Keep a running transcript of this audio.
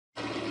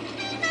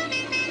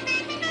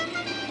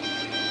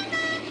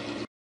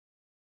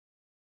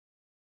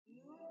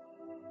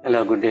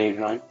Hello, good day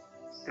everyone.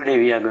 Today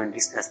we are going to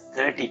discuss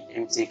 30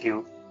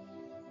 MCQ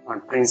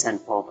on Prince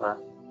and Pauper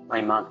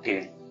by Mark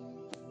Twain.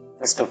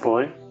 First of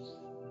all,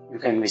 you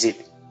can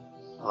visit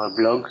our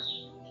blog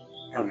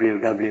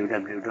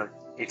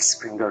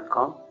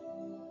www.itspring.com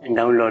and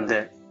download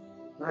the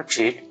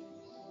worksheet.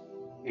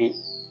 We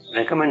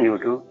recommend you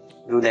to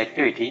do the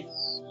activity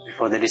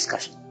before the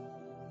discussion.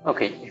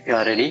 Okay, if you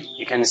are ready,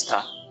 you can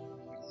start.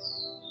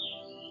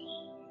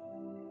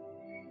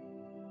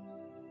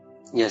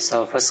 Yes,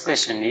 our first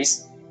question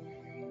is,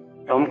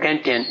 Tom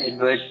Canty and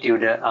Edward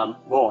Tudor are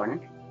born.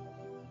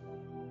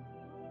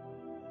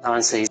 The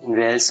answer is in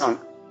Wales on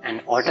an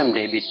autumn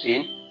day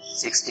between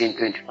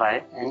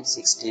 1625 and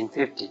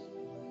 1650.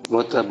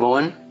 Both were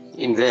born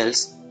in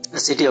Wales, the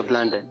city of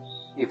London.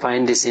 We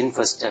find this in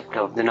first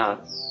chapter of the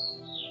novel.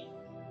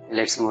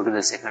 Let's move to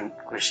the second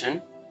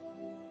question.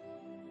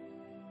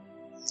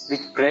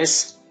 Which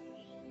press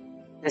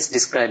best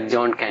describes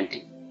John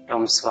Canty,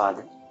 Tom's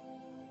father?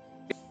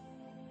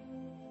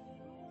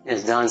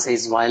 Yes, the answer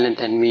is violent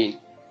and mean.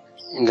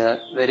 In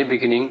the very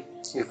beginning,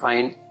 you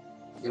find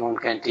John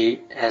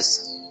Canty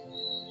as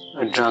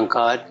a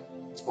drunkard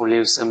who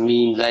lives a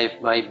mean life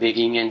by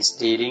begging and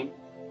stealing,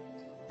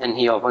 and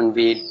he often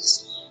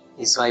beats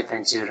his wife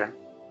and children.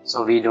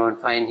 So we don't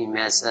find him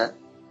as a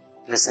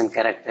pleasant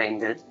character in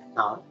the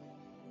novel.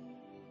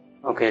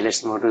 Okay,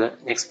 let's move to the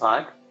next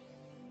part.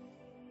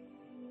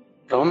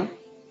 Tom,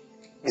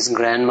 his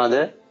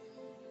grandmother,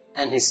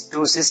 and his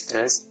two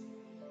sisters,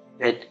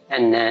 Bet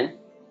and Nan,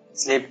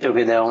 sleep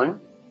together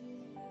on.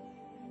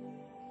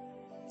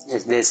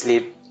 Yes, they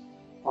sleep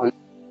on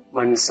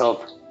bundles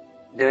of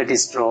dirty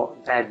straw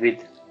tied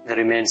with the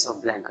remains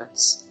of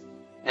blankets.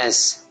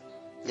 As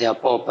they are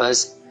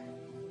paupers,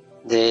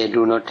 they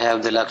do not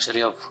have the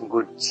luxury of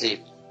good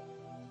sleep.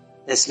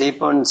 They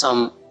sleep on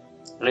some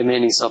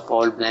remains of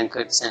old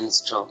blankets and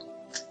straw.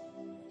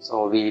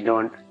 So we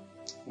don't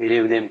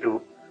believe them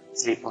to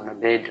sleep on a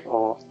bed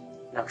or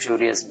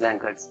luxurious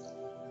blankets.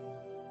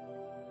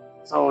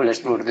 So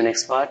let's move to the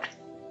next part.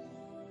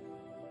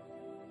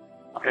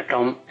 After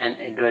Tom and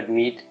Edward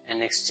meet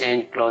and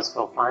exchange clothes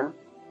for fun,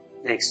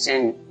 they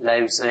exchange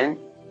lives when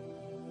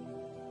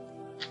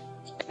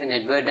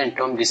Edward and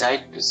Tom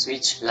decide to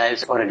switch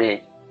lives for a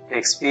day to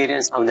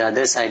experience how the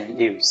other side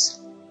lives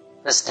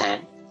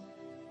firsthand.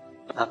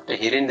 After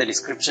hearing the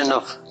description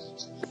of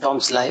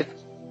Tom's life,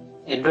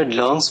 Edward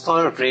longs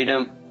for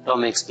freedom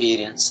Tom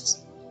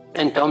experiences,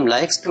 and Tom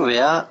likes to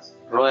wear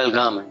royal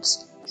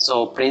garments.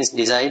 So Prince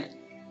decide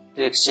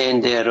to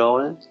exchange their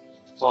role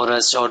for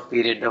a short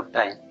period of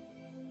time,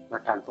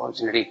 but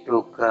unfortunately it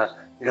took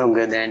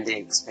longer than they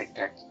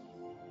expected.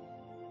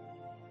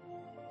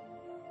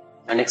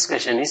 The next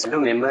question is,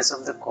 do members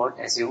of the court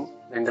assume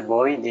when the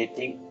boy they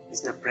think is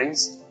the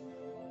prince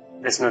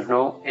does not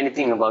know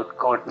anything about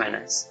court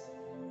manners?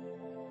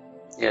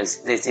 Yes,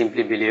 they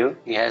simply believe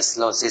he has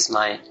lost his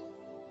mind.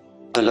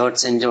 The Lord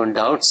St. John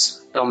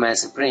doubts Tom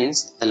as a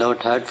prince. The Lord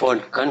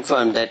Hertford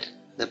confirmed that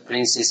the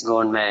prince is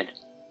gone mad.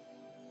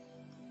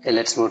 Okay,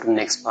 let's move to the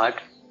next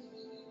part.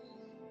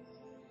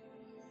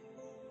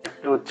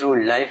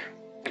 Through life,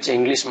 which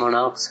English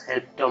monarchs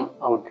helped Tom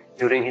out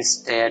during his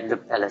stay at the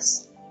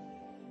palace?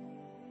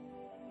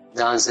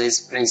 The answer is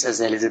Princess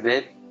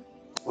Elizabeth,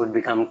 who would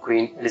become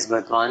Queen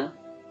Elizabeth I,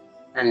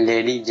 and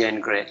Lady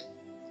Jane Grey.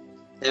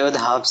 They were the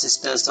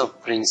half-sisters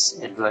of Prince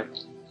Edward.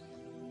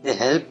 They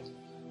helped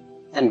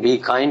and be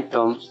kind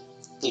Tom,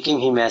 thinking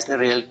him as the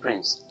real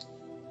prince.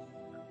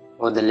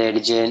 Both the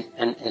Lady Jane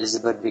and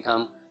Elizabeth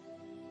become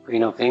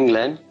Queen of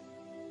England.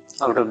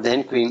 Out of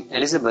them, Queen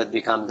Elizabeth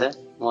became the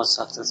most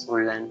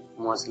successful and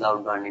most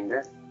loved one in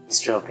the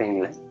history of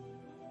England.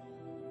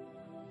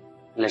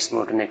 Let's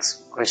move to the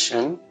next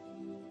question.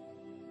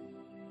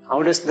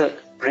 How does the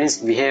prince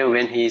behave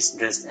when he is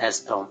dressed as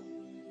Tom?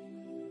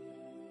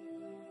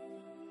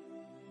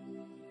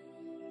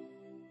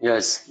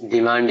 Yes,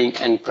 demanding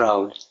and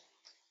proud.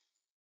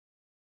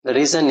 The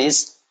reason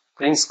is,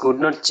 Prince could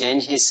not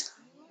change his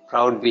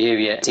proud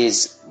behavior. He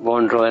is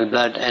born royal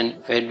blood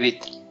and fed with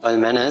royal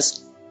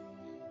manners.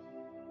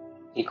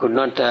 He could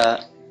not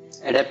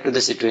adapt to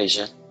the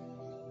situation.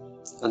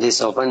 So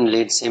this often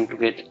leads him to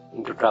get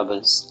into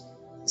troubles,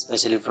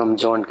 especially from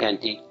John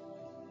Canty,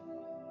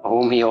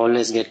 whom he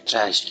always gets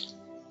trashed.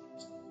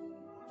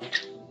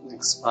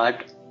 Next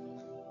part,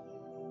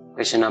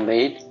 question number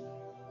 8.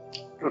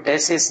 To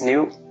test his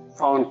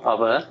new-found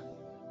power,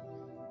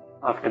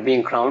 after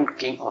being crowned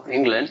King of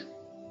England,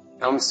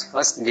 Tom's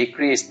first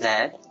decree is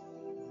that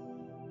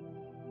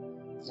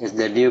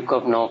the Duke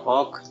of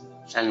Norfolk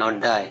shall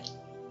not die.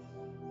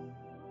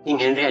 King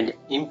Henry had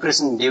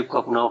imprisoned Duke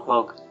of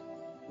Norfolk,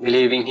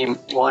 believing him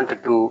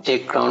wanted to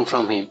take crown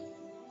from him,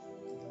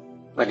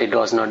 but it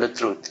was not the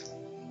truth.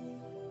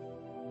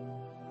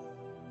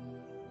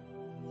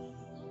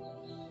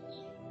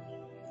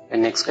 The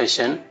next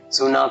question,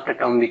 soon after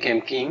Tom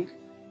became king,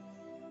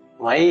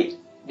 why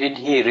did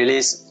he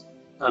release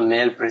a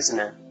male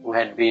prisoner who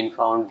had been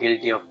found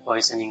guilty of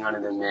poisoning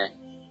another man?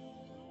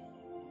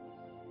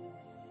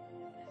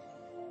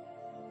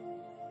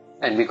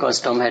 And because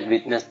Tom had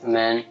witnessed the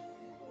man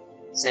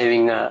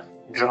saving a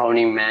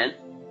drowning man.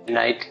 At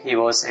night he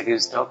was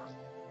accused of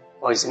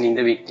poisoning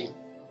the victim.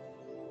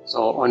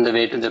 So on the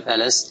way to the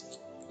palace,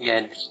 he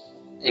had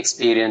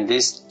experienced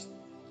this,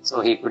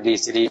 so he could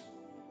easily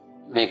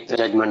make the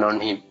judgment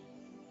on him.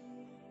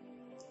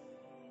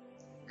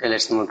 Okay,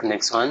 let's move to the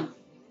next one.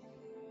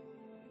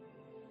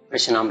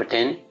 Question number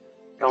 10.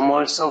 Tom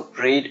also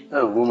freed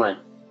a woman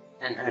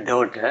and her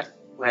daughter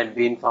who had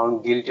been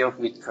found guilty of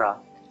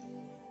witchcraft.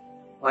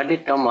 What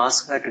did Tom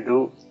ask her to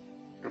do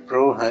to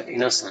prove her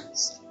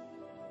innocence?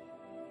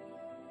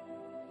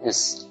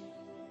 Yes,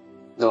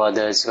 though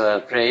others were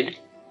afraid,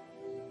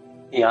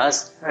 he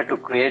asked her to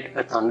create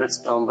a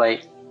thunderstorm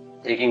by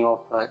taking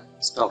off her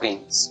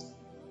stockings,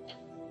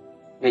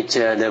 which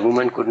the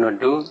woman could not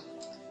do.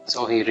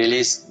 So he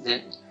released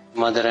the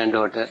mother and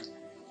daughter,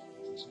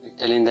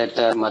 telling that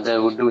the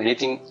mother would do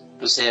anything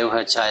to save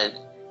her child.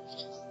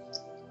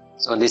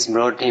 So this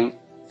brought him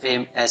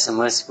fame as a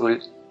merciful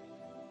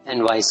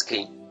and wise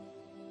king.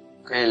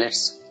 Okay,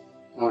 let's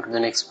move to the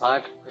next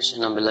part.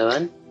 Question number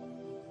 11.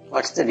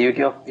 What's the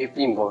duty of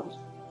whipping boy?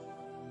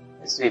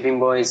 This whipping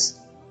boy is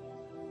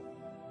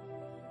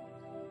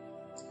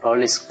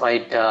probably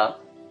quite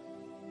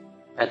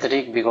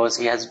pathetic because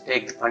he has to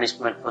take the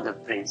punishment for the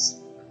prince.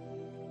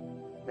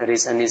 The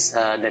reason is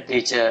the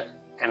teacher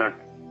cannot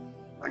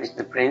punish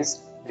the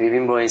prince. The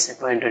whipping boy is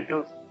appointed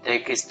to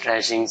take his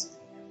thrashings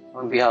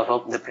on behalf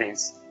of the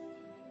prince.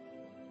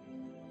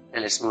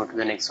 Okay, let's move to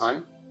the next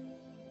one.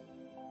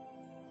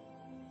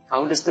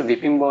 How does the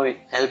whipping boy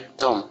help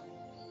Tom?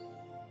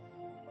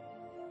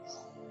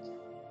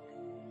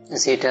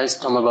 As he tells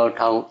Tom about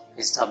how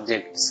his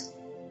subjects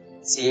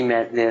see him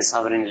as their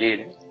sovereign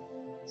leader,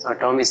 so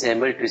Tom is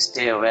able to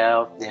stay aware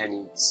of their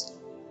needs.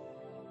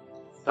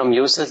 Tom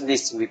uses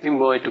this whipping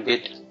boy to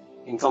get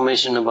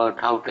information about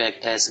how to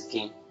act as a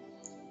king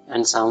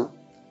and some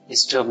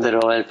history of the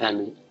royal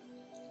family,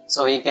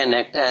 so he can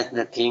act as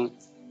the king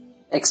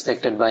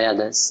expected by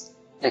others.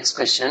 Next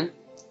question.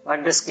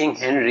 What does King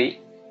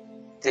Henry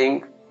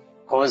think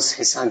caused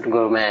his son to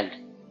go mad?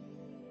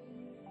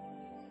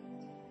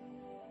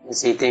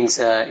 Yes, he thinks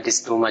it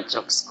is too much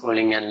of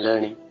schooling and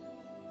learning,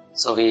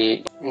 so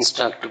he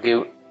instructs to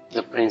give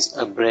the prince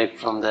a break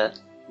from the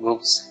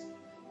books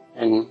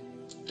and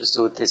to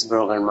soothe his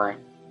broken mind.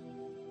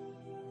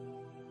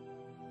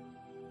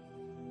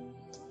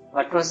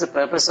 What was the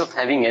purpose of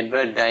having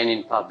Edward dine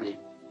in public?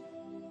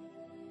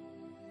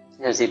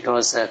 Yes, it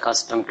was a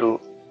custom to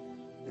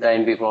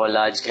dine before a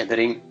large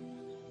gathering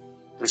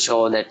to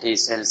show that he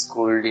is well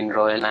schooled in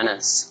royal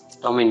manners.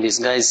 Tom, in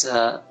disguise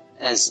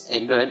as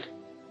Edward,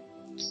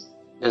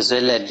 was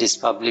well at this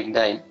public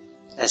dine,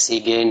 as he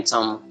gained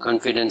some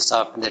confidence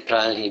after the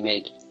trial he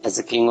made as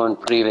a king on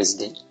previous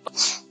day.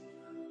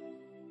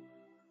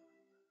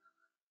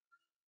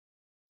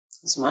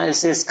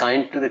 Miles is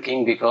kind to the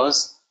king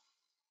because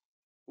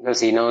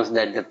he knows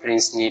that the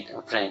prince needs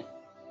a friend.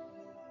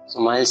 So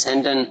Miles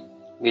Henton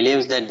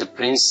believes that the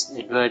prince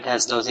Edward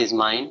has lost his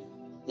mind,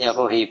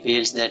 therefore he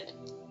feels that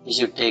he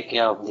should take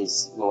care of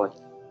this boy.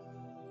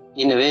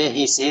 In a way,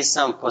 he sees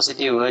some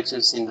positive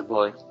virtues in the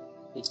boy,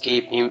 which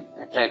keep him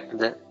attracted to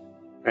the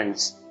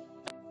prince.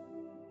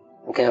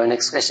 Okay, our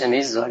next question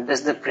is, what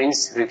does the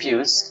prince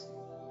refuse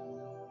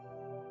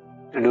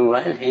to do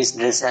while he is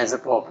dressed as a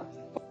pauper?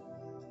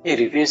 He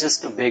refuses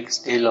to beg,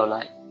 steal or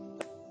lie.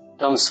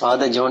 Tom's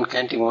father John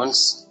Canty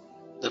wants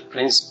the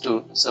prince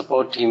to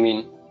support him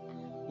in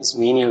his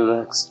menial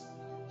works,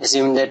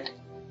 assuming that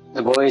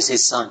the boy is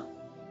his son,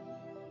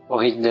 for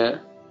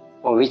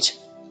which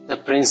the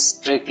prince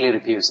strictly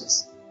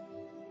refuses.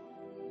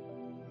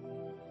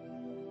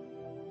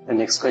 The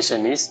next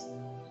question is,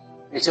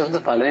 which of the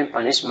following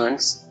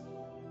punishments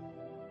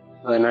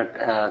were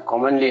not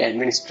commonly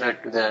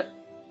administered to the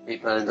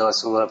people,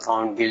 those who were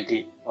found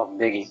guilty of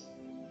begging?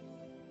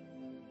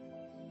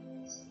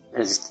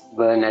 As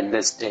burn at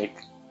the stake.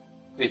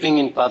 Whipping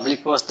in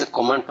public was the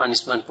common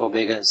punishment for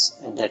beggars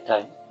at that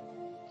time,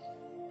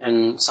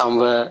 and some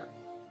were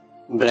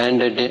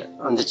branded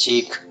on the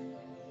cheek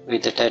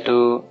with a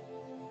tattoo,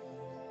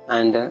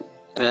 and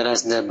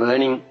whereas the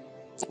burning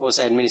was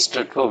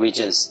administered for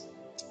witches.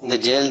 In the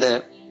jail,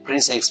 the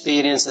prince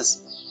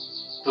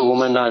experiences 2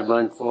 women are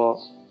burnt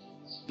for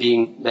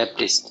being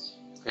Baptist.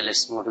 Okay,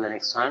 let's move to the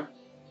next one.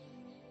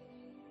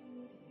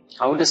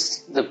 How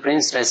does the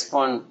prince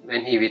respond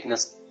when he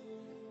witnessed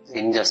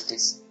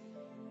injustice?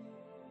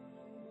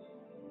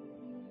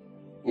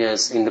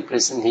 Yes, in the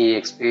prison he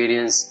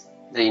experienced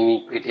the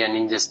iniquity and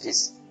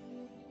injustice,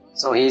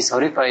 so he is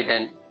horrified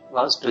and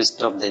vows to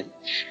stop them.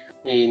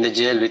 He in the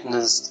jail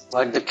witnessed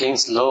what the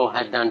king's law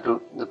had done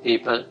to the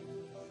people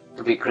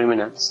to be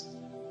criminals,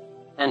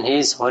 and he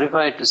is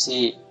horrified to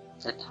see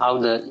that how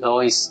the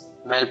law is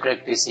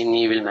malpracticed in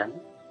evil manner.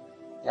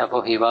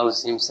 Therefore he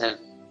vows himself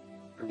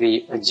to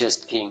be a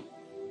just king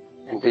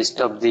and to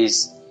stop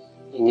this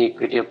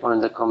iniquity upon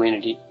the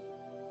community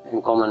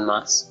and common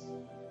mass.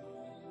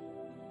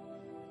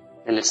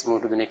 Okay, let's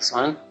move to the next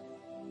one.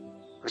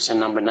 Question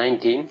number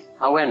 19.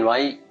 How and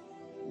why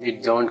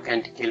did John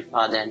Kent kill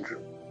Father Andrew?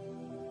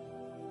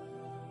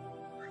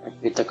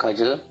 With a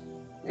cudgel.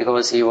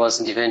 because he was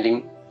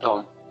defending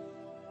Tom.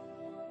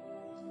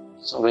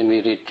 So when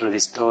we read through the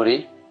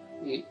story,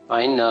 we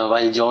find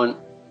while John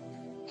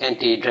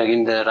Canty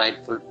dragging the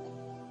rightful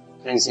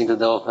prince into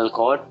the awful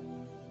court,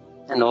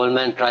 an old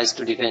man tries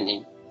to defend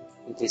him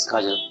with his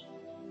cudgel,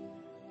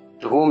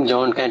 to whom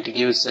John Canty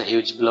gives a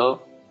huge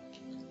blow.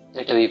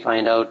 Later we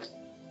find out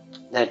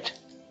that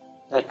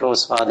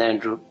was Father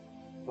Andrew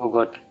who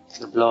got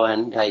the blow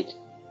and died.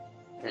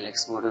 Okay,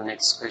 let's move to the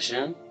next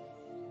question.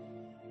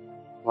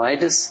 Why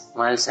does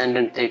Miles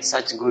Hendon take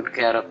such good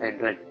care of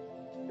Edward,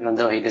 even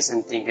though he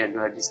doesn't think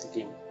Edward is the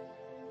king?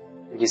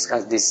 We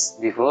discussed this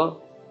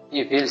before.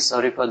 He feels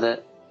sorry for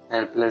the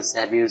helpless,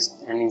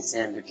 abused and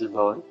insane little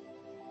boy.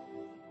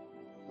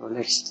 So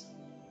let's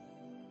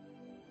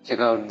check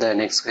out the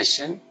next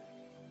question.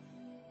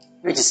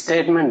 Which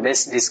statement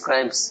best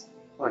describes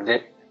what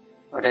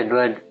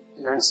Edward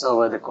learns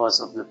over the course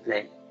of the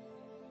play?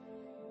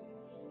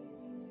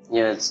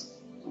 Yes,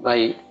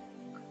 by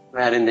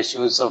wearing the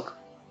shoes of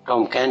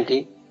Tom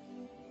Canty,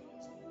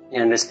 we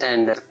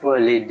understand that poor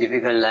lead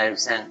difficult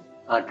lives and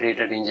are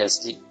treated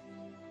unjustly.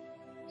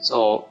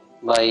 So,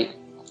 by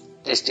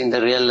testing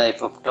the real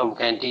life of Tom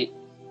Canty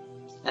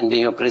and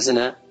being a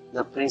prisoner,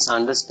 the prince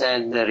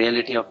understands the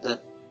reality of the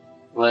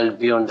world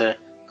beyond the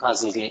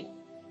castle gate.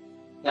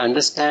 He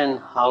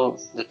understands how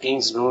the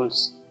king's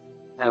rules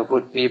have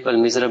put people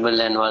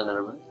miserable and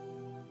vulnerable.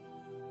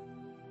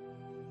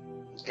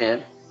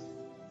 Okay.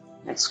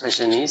 Next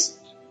question is,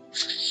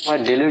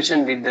 what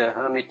delusion did the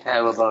hermit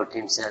have about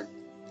himself?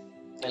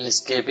 While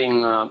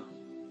escaping,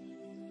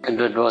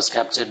 Edward was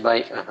captured by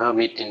a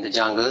hermit in the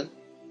jungle.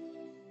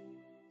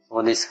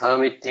 So this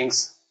hermit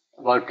thinks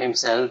about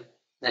himself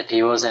that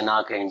he was an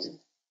archangel.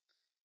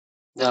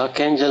 The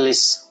archangel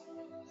is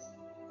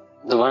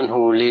the one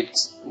who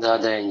leads the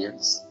other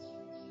angels.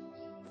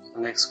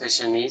 The next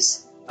question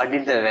is, what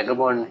did the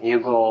vagabond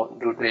Hugo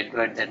do to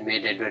Edward that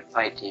made Edward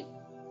fight him?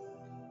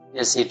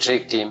 Yes, he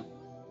tricked him.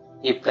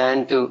 He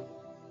planned to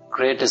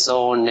create a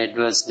sore on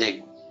Edward's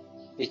leg,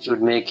 which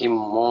would make him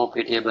more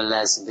pitiable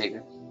as a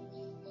beggar.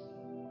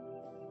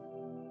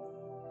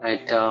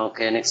 Right,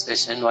 okay, next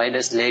question. Why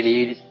does Lady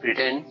Edith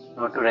pretend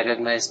not to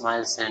recognize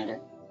Miles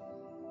Hendon?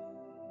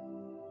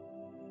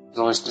 He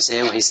wants to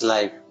save his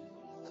life.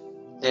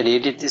 Lady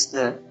Edith is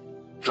the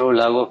true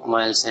love of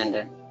Miles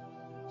Hendon.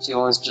 She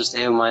wants to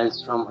save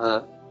Miles from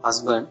her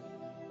husband,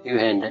 Hugh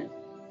Hendon.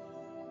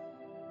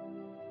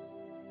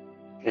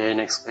 Okay,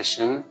 next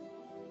question.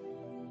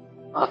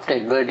 After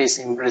Edward is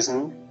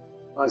imprisoned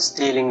for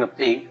stealing a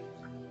pig,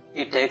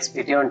 he takes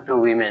pity on two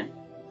women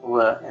who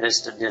were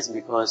arrested just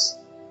because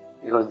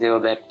they were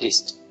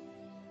Baptist.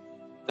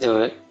 They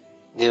were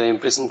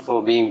imprisoned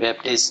for being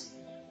Baptist,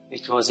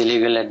 which was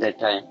illegal at that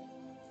time.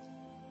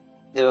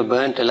 They were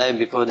burnt alive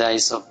before the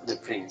eyes of the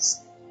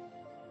prince,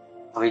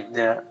 which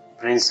the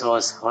prince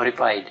was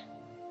horrified.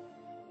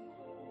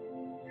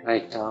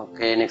 Right,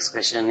 okay, next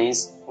question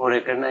is, who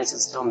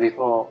recognizes Tom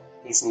before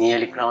he's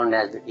nearly crowned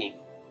as the king?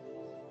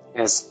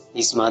 Yes,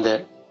 his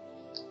mother.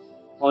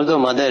 Although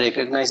mother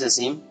recognizes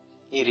him,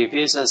 he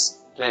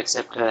refuses to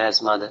accept her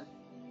as mother,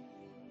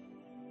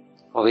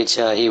 for which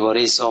he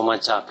worries so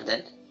much after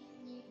that.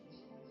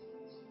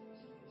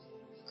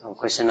 So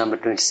question number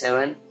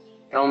 27.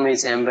 Tom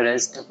is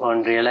embarrassed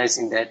upon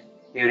realizing that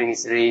during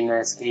his reign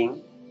as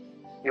king,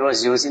 he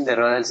was using the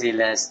royal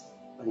seal as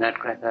a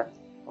nutcracker,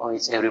 for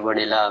which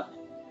everybody laughed.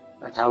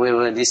 But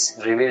however, this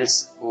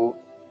reveals who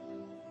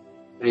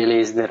really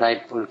is the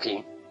rightful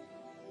king.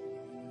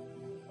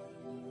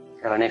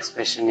 Our next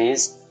question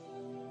is,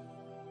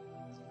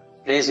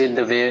 pleased with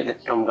the way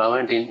that Tom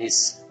governed in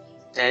his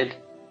stead,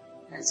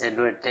 as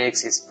Edward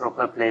takes his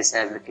proper place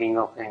as the King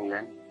of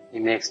England, he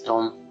makes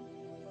Tom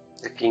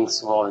the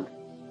King's Ward.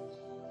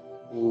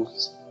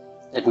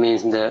 That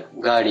means the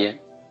guardian.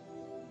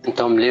 And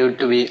Tom lived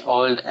to be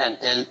old and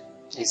tell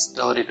his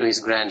story to his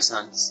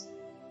grandsons.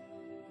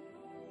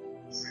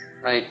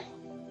 Right.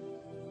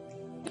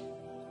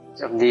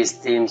 Each of these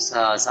themes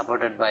are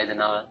supported by the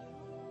novel.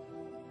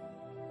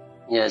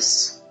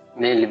 Yes,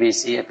 mainly we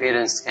see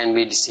appearance can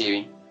be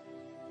deceiving.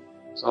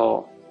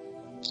 So,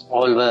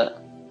 all were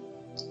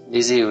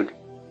deceived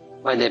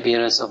by the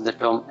appearance of the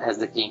Tom as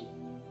the king.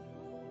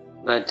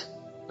 But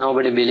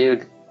nobody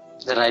believed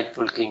the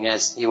rightful king,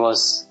 as he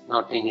was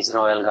not in his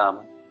royal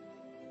garment.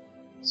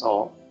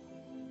 So,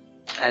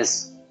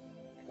 as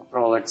the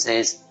proverb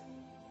says,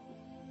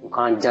 you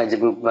can't judge a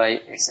book by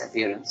its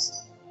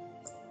appearance.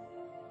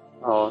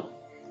 So,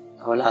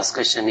 our last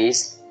question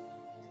is,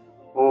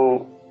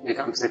 who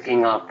becomes the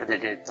king after the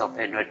death of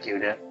Edward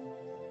Tudor?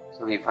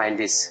 So we find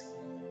this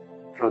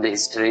through the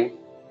history.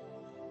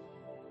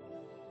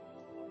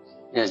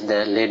 Yes,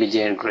 the Lady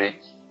Jane Grey.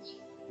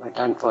 But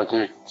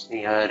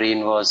unfortunately her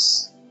reign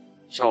was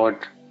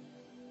short,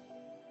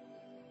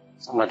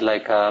 somewhat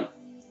like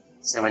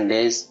 7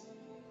 days.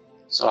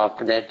 So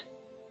after that,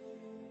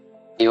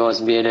 he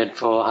was beheaded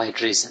for high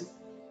treason.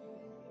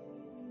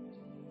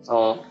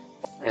 So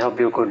I hope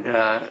you could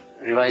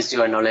revise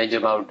your knowledge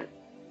about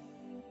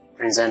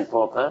Prince and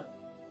Pauper.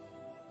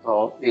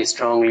 So we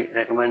strongly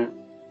recommend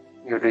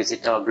you to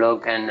visit our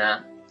blog and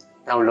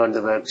download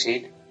the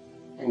worksheet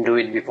and do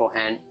it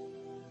beforehand.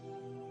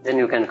 Then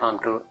you can come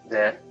to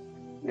the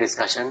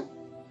discussion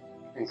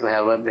and to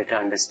have a better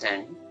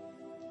understanding.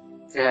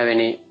 If you have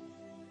any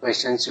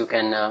questions, you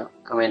can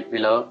comment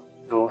below.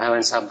 If you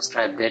haven't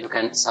subscribed yet, you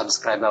can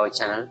subscribe our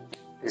channel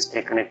to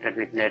stay connected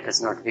with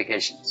latest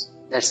notifications.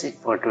 That's it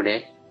for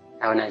today.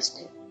 Have a nice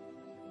day.